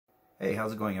Hey,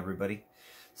 how's it going, everybody?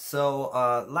 So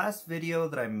last video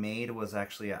that I made was I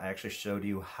actually showed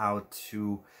you how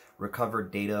to recover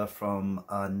data from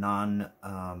a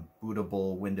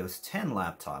non-bootable Windows 10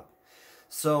 laptop.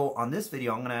 So on this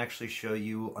video, I'm going to actually show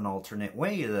you an alternate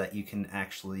way that you can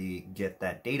actually get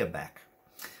that data back.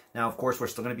 Now, of course, we're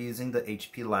still going to be using the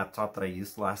HP laptop that I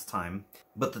used last time,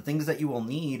 but the things that you will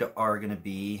need are going to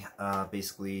be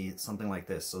basically something like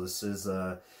this. So this is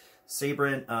a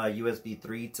Sabrent USB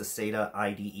 3 to SATA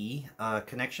IDE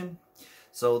connection.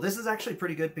 So this is actually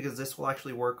pretty good because this will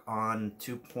actually work on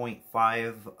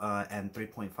 2.5 and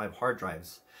 3.5 hard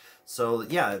drives. So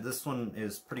yeah, this one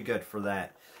is pretty good for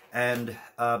that. And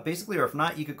basically, or if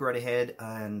not, you could go right ahead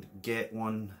and get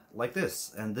one like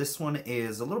this. And this one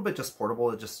is a little bit just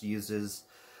portable. It just uses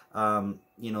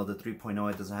you know, the 3.0,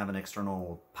 it doesn't have an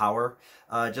external power.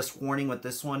 Just warning with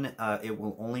this one, it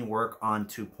will only work on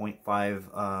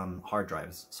 2.5 hard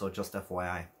drives, so just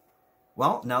FYI.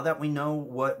 Well, now that we know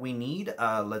what we need,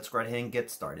 let's go ahead and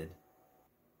get started.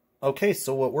 Okay,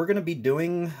 so what we're going to be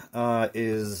doing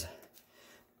is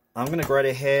I'm going to go right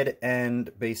ahead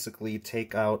and basically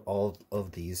take out all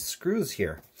of these screws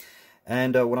here.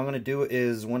 And what I'm going to do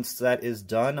is, once that is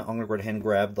done, I'm going to go ahead and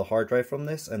grab the hard drive from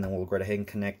this, and then we'll go ahead and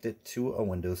connect it to a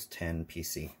Windows 10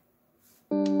 PC.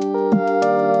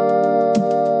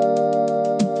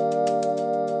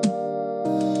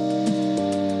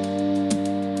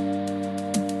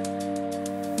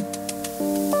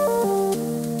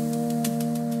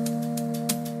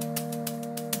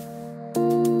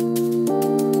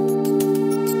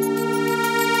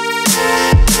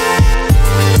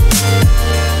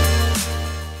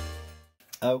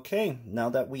 Okay, now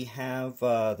that we have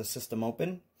the system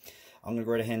open, I'm going to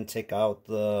go right ahead and take out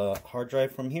the hard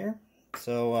drive from here.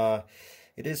 So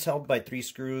it is held by 3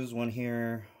 screws, one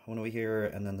here, one over here,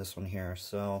 and then this one here.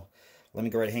 So let me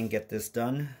go right ahead and get this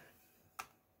done.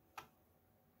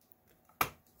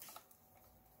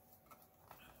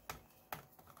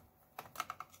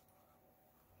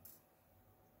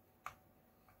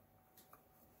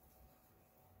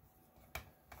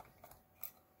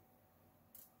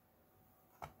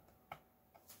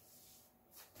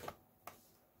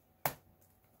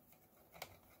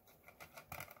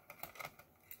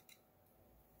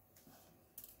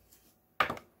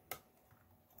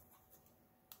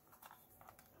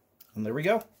 And there we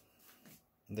go.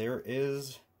 There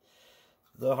is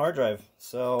the hard drive.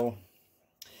 So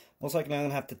most likely I'm going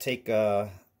to have to take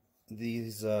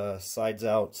these sides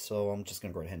out, so I'm just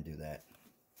going to go ahead and do that.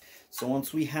 So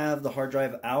once we have the hard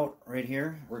drive out right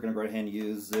here, we're going to go ahead and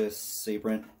use this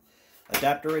Sabrent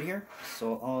adapter right here.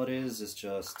 So all it is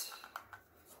just,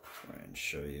 try and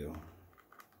show you.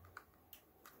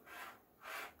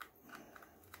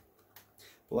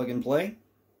 Plug and play.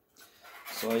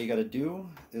 So all you got to do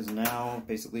is now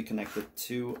basically connect it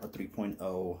to a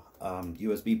 3.0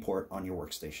 USB port on your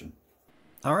workstation.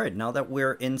 All right, now that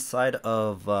we're inside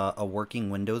of a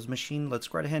working Windows machine, let's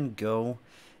go right ahead and go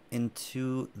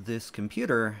into this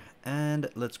computer and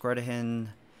let's go right ahead and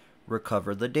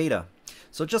recover the data.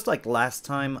 So just like last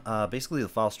time, basically the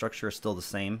file structure is still the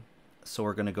same. So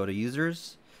we're going to go to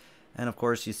Users. And of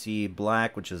course you see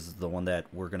black, which is the one that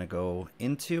we're going to go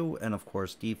into, and of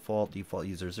course default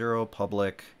user 0,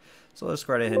 public. So let's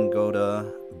go right ahead and go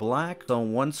to black. So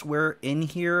once we're in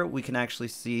here, we can actually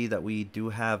see that we do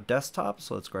have desktop.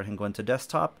 So let's go ahead and go into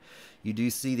desktop. You do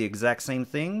see the exact same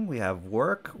thing. We have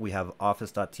work, we have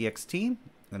office.txt,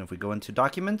 and if we go into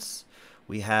documents,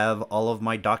 we have all of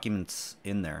my documents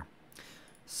in there.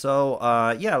 So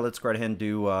yeah, let's go ahead and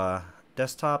do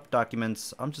desktop,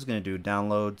 documents. I'm just going to do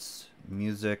downloads,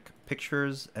 music,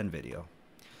 pictures, and video.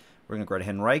 We're going to go right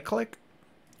ahead and right click,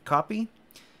 copy.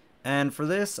 And for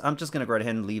this, I'm just going to go right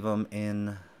ahead and leave them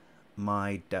in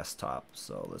my desktop.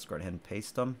 So let's go right ahead and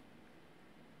paste them.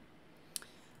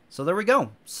 So there we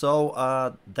go.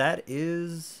 So that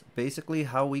is basically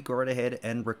how we go right ahead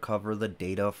and recover the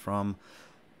data from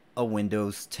a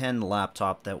Windows 10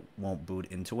 laptop that won't boot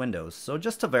into Windows. So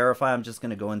just to verify, I'm just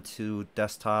going to go into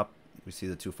desktop. We see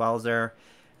the 2 files there,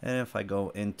 and if I go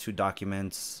into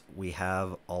documents, we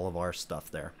have all of our stuff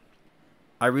there.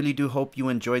 I really do hope you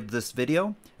enjoyed this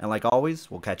video, and like always,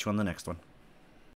 we'll catch you on the next one.